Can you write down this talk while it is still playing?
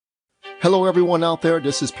Hello, everyone out there.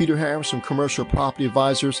 This is Peter Harris from Commercial Property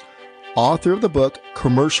Advisors, author of the book,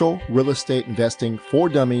 Commercial Real Estate Investing for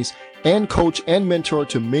Dummies, and coach and mentor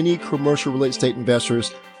to many commercial real estate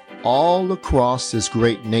investors all across this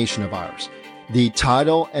great nation of ours. The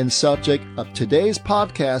title and subject of today's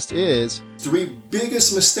podcast is 3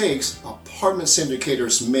 Biggest Mistakes Apartment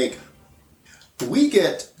Syndicators Make. We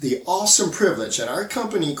get the awesome privilege at our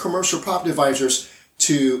company, Commercial Property Advisors,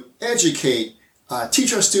 to educate,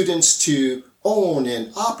 teach our students to own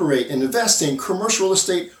and operate and invest in commercial real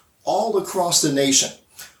estate all across the nation.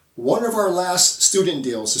 One of our last student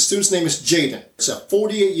deals, the student's name is Jaden. It's a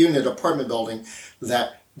 48-unit apartment building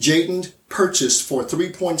that Jaden purchased for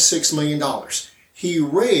 $3.6 million. He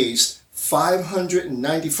raised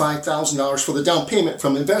 $595,000 for the down payment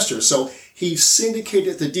from investors. So he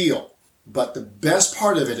syndicated the deal. But the best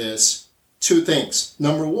part of it is 2 things.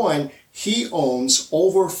 Number 1, he owns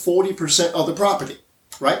over 40% of the property,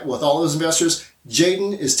 right? With all his investors,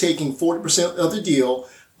 Jaden is taking 40% of the deal.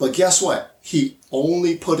 But guess what? He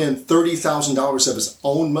only put in $30,000 of his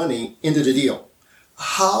own money into the deal.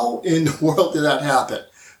 How in the world did that happen?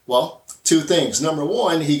 Well, 2 things. Number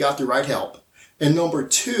 1, he got the right help. And number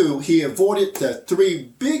 2, he avoided the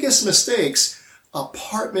 3 biggest mistakes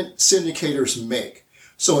apartment syndicators make.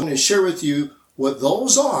 So I'm going to share with you what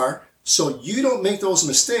those are so you don't make those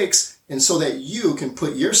mistakes and so that you can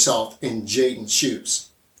put yourself in Jaden's shoes.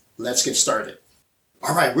 Let's get started.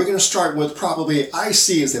 All right, we're going to start with probably I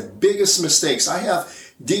see as the biggest mistakes. I have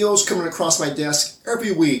deals coming across my desk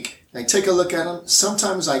every week. I take a look at them.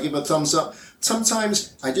 Sometimes I give a thumbs up.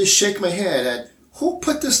 Sometimes I just shake my head at who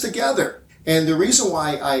put this together. And the reason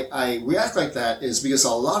why I react like that is because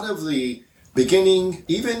a lot of the beginning,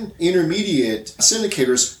 even intermediate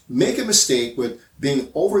syndicators make a mistake with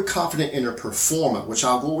being overconfident in a pro forma, which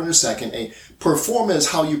I'll go over in a second. A pro forma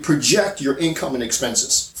is how you project your income and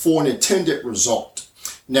expenses for an intended result.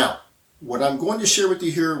 Now, what I'm going to share with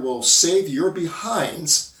you here will save your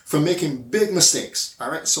behinds from making big mistakes.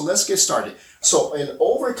 All right, so let's get started. So an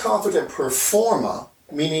overconfident pro forma,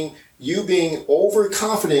 meaning you being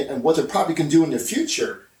overconfident in what the property can do in the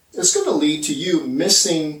future, is going to lead to you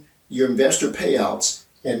missing your investor payouts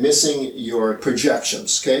and missing your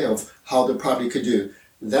projections, okay, of how the property could do.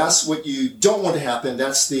 That's what you don't want to happen.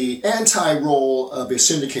 That's the anti-role of a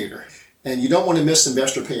syndicator. And you don't want to miss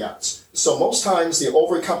investor payouts. So most times the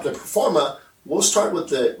overconfident pro forma, we'll start with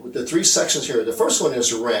the 3 sections here. The first one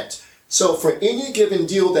is rent. So for any given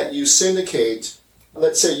deal that you syndicate,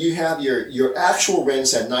 let's say you have your actual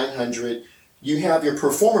rents at $900, you have your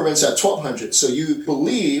pro forma rents at $1,200. So you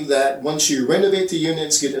believe that once you renovate the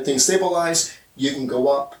units, get the thing stabilized, you can go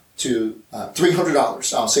up to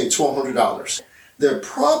 $300. I'll say $1,200. The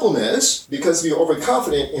problem is, because you're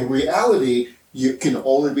overconfident, in reality, you can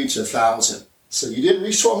only reach $1,000. So you didn't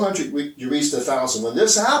reach $1,200, you reached $1,000. When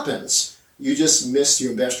this happens, you just miss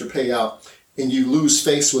your investor payout and you lose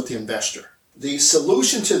face with the investor. The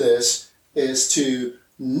solution to this is to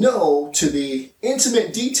know to the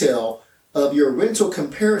intimate detail of your rental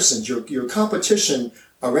comparisons, your competition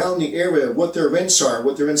around the area, what their rents are,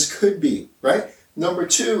 what their rents could be, right? Number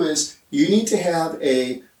 2 is you need to have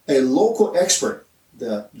a local expert,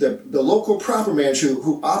 the local property manager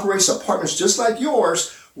who operates apartments just like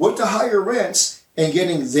yours with the higher rents and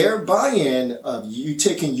getting their buy-in of you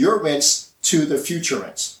taking your rents to the future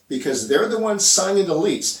rents because they're the ones signing the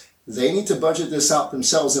lease. They need to budget this out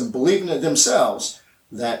themselves and believe in it themselves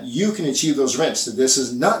that you can achieve those rents. So this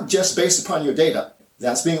is not just based upon your data.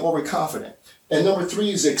 That's being overconfident. And number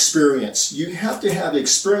 3 is experience. You have to have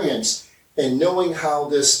experience in knowing how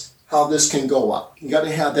this can go up. You got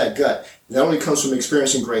to have that gut. That only comes from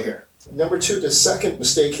experience and gray hair. Number 2, the second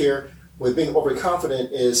mistake here with being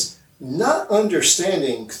overconfident is not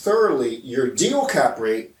understanding thoroughly your deal cap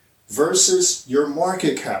rate versus your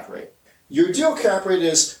market cap rate. Your deal cap rate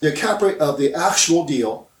is the cap rate of the actual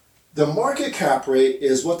deal. The market cap rate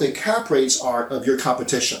is what the cap rates are of your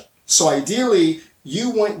competition. So ideally,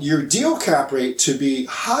 you want your deal cap rate to be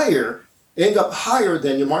higher, end up higher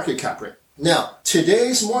than your market cap rate. Now,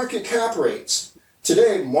 today's market cap rates,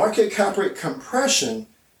 market cap rate compression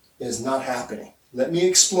is not happening. Let me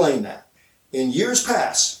explain that. In years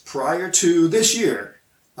past, prior to this year,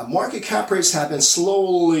 market cap rates have been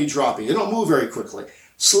slowly dropping. They don't move very quickly.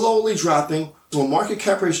 Slowly dropping. When market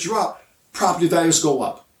cap rates drop, property values go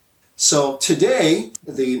up. So today,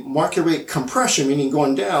 the market rate compression, meaning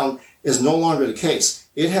going down, is no longer the case.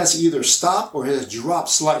 It has either stopped or it has dropped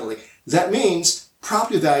slightly. That means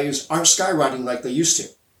property values aren't skyrocketing like they used to.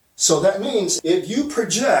 So that means if you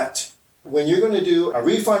project when you're going to do a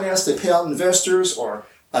refinance to pay out investors or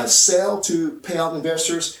a sale to pay out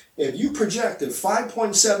investors, If you project at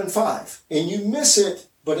 5.75 and you miss it,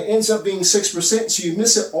 but it ends up being 6%, so you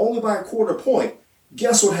miss it only by a quarter point,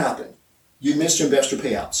 guess what happened? You missed your investor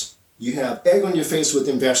payouts. You have egg on your face with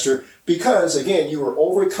the investor because, again, you were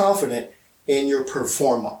overconfident in your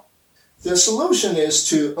performance. The solution is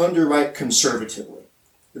to underwrite conservatively.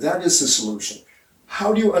 That is the solution.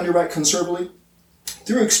 How do you underwrite conservatively?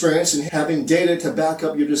 Through experience and having data to back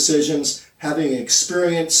up your decisions, having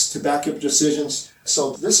experience to back up your decisions.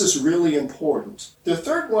 So this is really important. The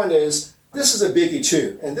third one is, this is a biggie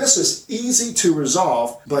too, and this is easy to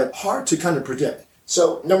resolve, but hard to kind of predict.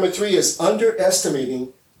 So number 3 is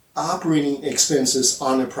underestimating operating expenses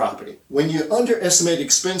on the property. When you underestimate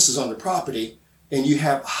expenses on the property and you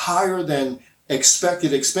have higher than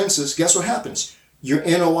expected expenses, guess what happens? Your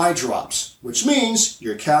NOI drops, which means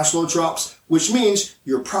your cash flow drops, which means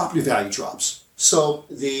your property value drops. So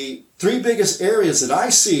the 3 biggest areas that I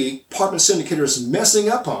see apartment syndicators messing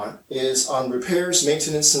up on is on repairs,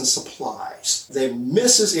 maintenance, and supplies. They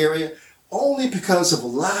miss this area only because of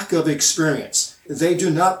lack of experience. They do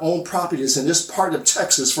not own properties in this part of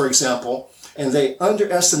Texas, for example, and they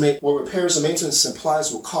underestimate what repairs and maintenance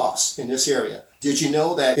supplies will cost in this area. Did you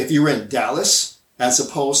know that if you're in Dallas, as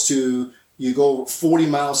opposed to you go 40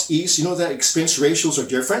 miles east, you know that expense ratios are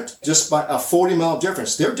different? Just by a 40-mile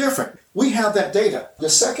difference. They're different. We have that data. The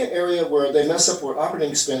second area where they mess up with operating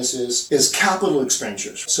expenses is capital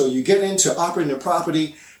expenditures. So you get into operating a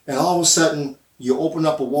property and all of a sudden you open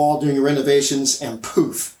up a wall during your renovations and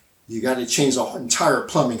poof, you got to change the entire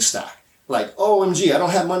plumbing stack. Like, OMG, I don't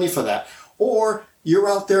have money for that. Or you're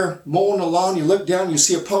out there mowing the lawn, you look down, you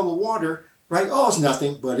see a puddle of water, right? Oh, it's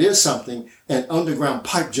nothing, but it is something. An underground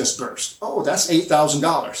pipe just burst. Oh, that's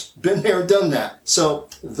 $8,000. Been there, done that. So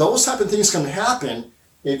those type of things can happen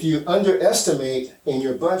if you underestimate in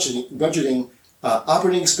your budgeting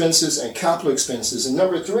operating expenses and capital expenses. And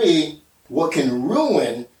number 3, what can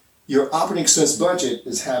ruin your operating expense budget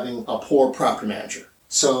is having a poor property manager.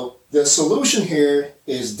 So the solution here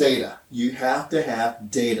is data. You have to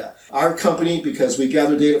have data. Our company, because we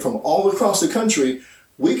gather data from all across the country,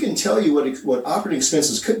 we can tell you what operating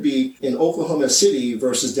expenses could be in Oklahoma City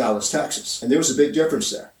versus Dallas, Texas. And there's a big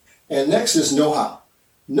difference there. And next is know-how.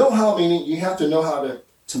 Know-how meaning you have to know how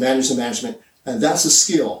to manage the management. And that's a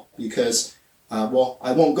skill because, I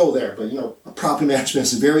won't go there, but property management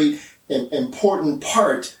is a very important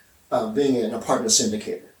part of being an apartment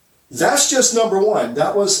syndicator. That's just number 1.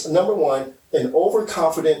 That was number 1, an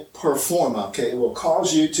overconfident performer. Okay, it will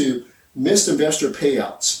cause you to miss investor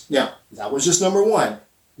payouts. Now, that was just number 1.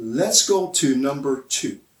 Let's go to number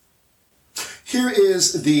 2. Here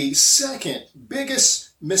is the second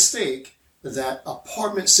biggest mistake that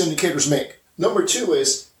apartment syndicators make. Number 2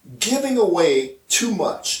 is giving away too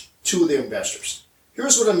much to the investors.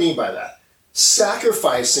 Here's what I mean by that.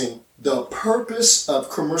 Sacrificing the purpose of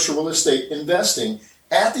commercial real estate investing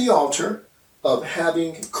at the altar of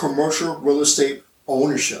having commercial real estate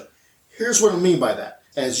ownership. Here's what I mean by that.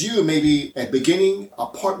 As you may be a beginning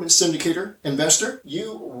apartment syndicator investor,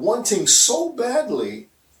 you wanting so badly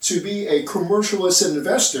to be a commercial real estate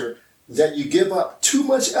investor that you give up too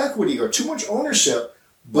much equity or too much ownership,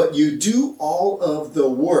 but you do all of the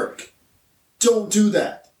work. Don't do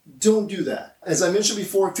that. Don't do that. As I mentioned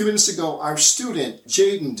before a few minutes ago, our student,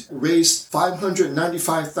 Jaden, raised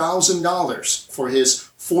 $595,000 for his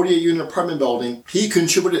 48-unit apartment building. He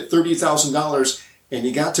contributed $30,000 and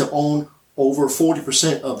he got to own over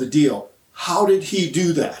 40% of the deal. How did he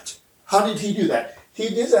do that? How did he do that? He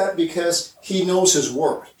did that because he knows his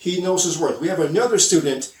worth. He knows his worth. We have another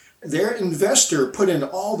student, their investor put in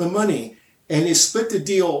all the money and they split the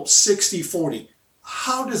deal 60-40.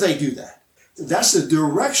 How do they do that? That's the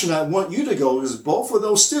direction I want you to go, is both of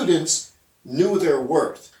those students knew their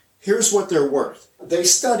worth. Here's what they're worth. They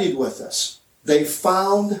studied with us. They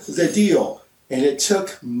found the deal, and it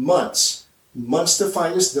took months to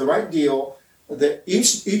find us the right deal.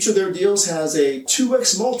 Each of their deals has a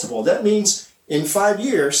 2x multiple. That means in 5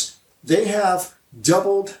 years, they have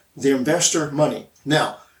doubled their investor money.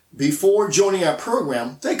 Now, before joining our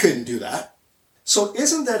program, they couldn't do that. So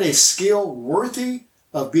isn't that a skill worthy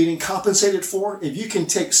of being compensated for? If you can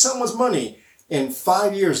take someone's money in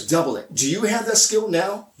 5 years, double it. Do you have that skill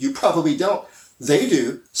now? You probably don't. They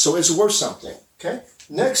do, so it's worth something. Okay.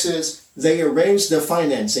 Next is they arranged the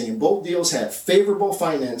financing, and both deals had favorable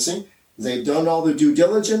financing. They've done all the due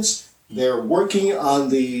diligence. They're working on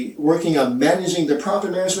managing the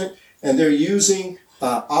property management, and they're using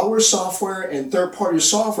our software and third-party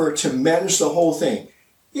software to manage the whole thing.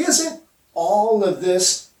 Isn't all of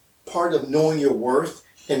this part of knowing your worth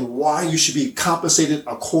and why you should be compensated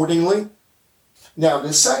accordingly? Now,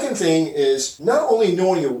 the second thing is not only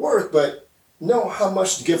knowing your worth, but know how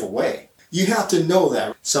much to give away. You have to know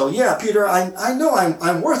that. So yeah, Peter, I know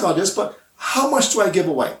I'm worth all this, but how much do I give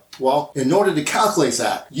away? Well, in order to calculate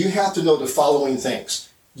that, you have to know the following things.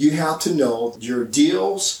 You have to know your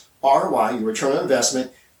deal's ROI, your return on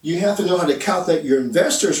investment. You have to know how to calculate your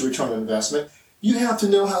investor's return on investment. You have to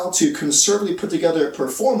know how to conservatively put together a pro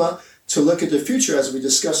forma to look at the future, as we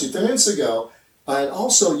discussed a few minutes ago. And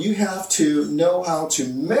also, you have to know how to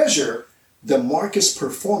measure the market's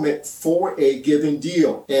performance for a given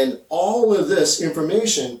deal. And all of this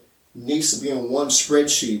information needs to be in one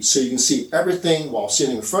spreadsheet so you can see everything while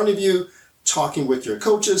sitting in front of you, talking with your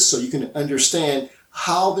coaches, so you can understand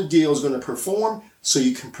how the deal is going to perform, so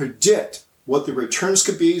you can predict what the returns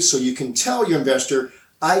could be, so you can tell your investor,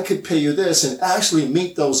 I could pay you this, and actually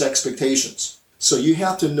meet those expectations. So you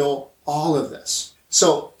have to know all of this.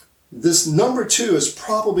 So this number 2 is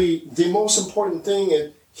probably the most important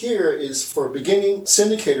thing here is for beginning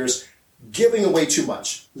syndicators, giving away too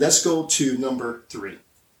much. Let's go to number 3.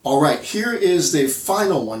 All right, here is the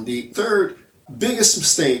final one, the third biggest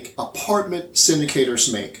mistake apartment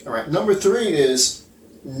syndicators make. All right, number 3 is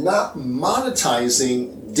not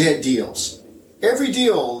monetizing dead deals. Every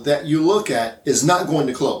deal that you look at is not going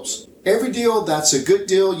to close. Every deal that's a good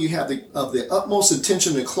deal, you have the utmost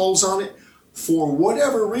intention to close on it. For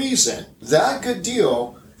whatever reason, that good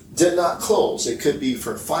deal did not close. It could be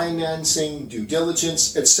for financing, due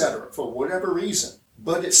diligence, etc. For whatever reason.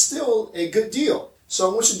 But it's still a good deal. So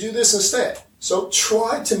I want you to do this instead. So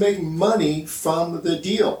try to make money from the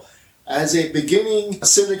deal. As a beginning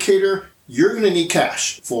syndicator, you're going to need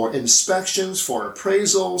cash for inspections, for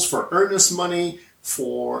appraisals, for earnest money,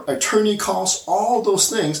 for attorney costs, all those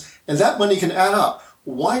things. And that money can add up.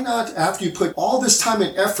 Why not, after you put all this time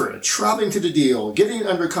and effort, traveling to the deal, getting it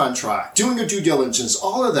under contract, doing your due diligence,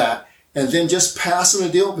 all of that, and then just passing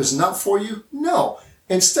the deal if it's not for you? No.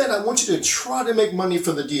 Instead, I want you to try to make money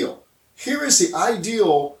from the deal. Here is the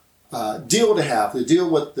ideal deal to have, the deal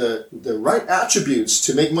with the right attributes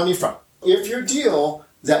to make money from. If your deal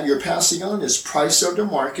that you're passing on is priced under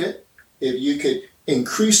market, if you could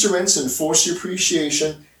increase the rents and force your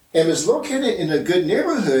appreciation, and is located in a good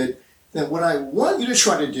neighborhood, then what I want you to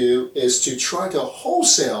try to do is to try to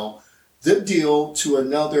wholesale the deal to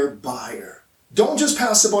another buyer. Don't just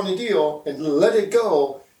pass up on the deal and let it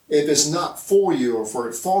go if it's not for you or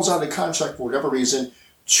if it falls out of contract for whatever reason.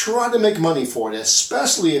 Try to make money for it,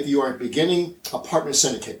 especially if you are a beginning apartment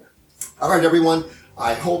syndicator. All right, everyone.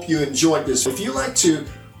 I hope you enjoyed this. If you'd like to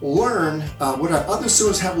learn what our other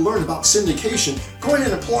students have learned about syndication, go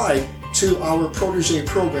ahead and apply to our Protege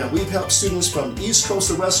program. We've helped students from East Coast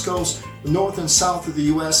to West Coast, North and South of the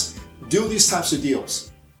U.S. do these types of deals.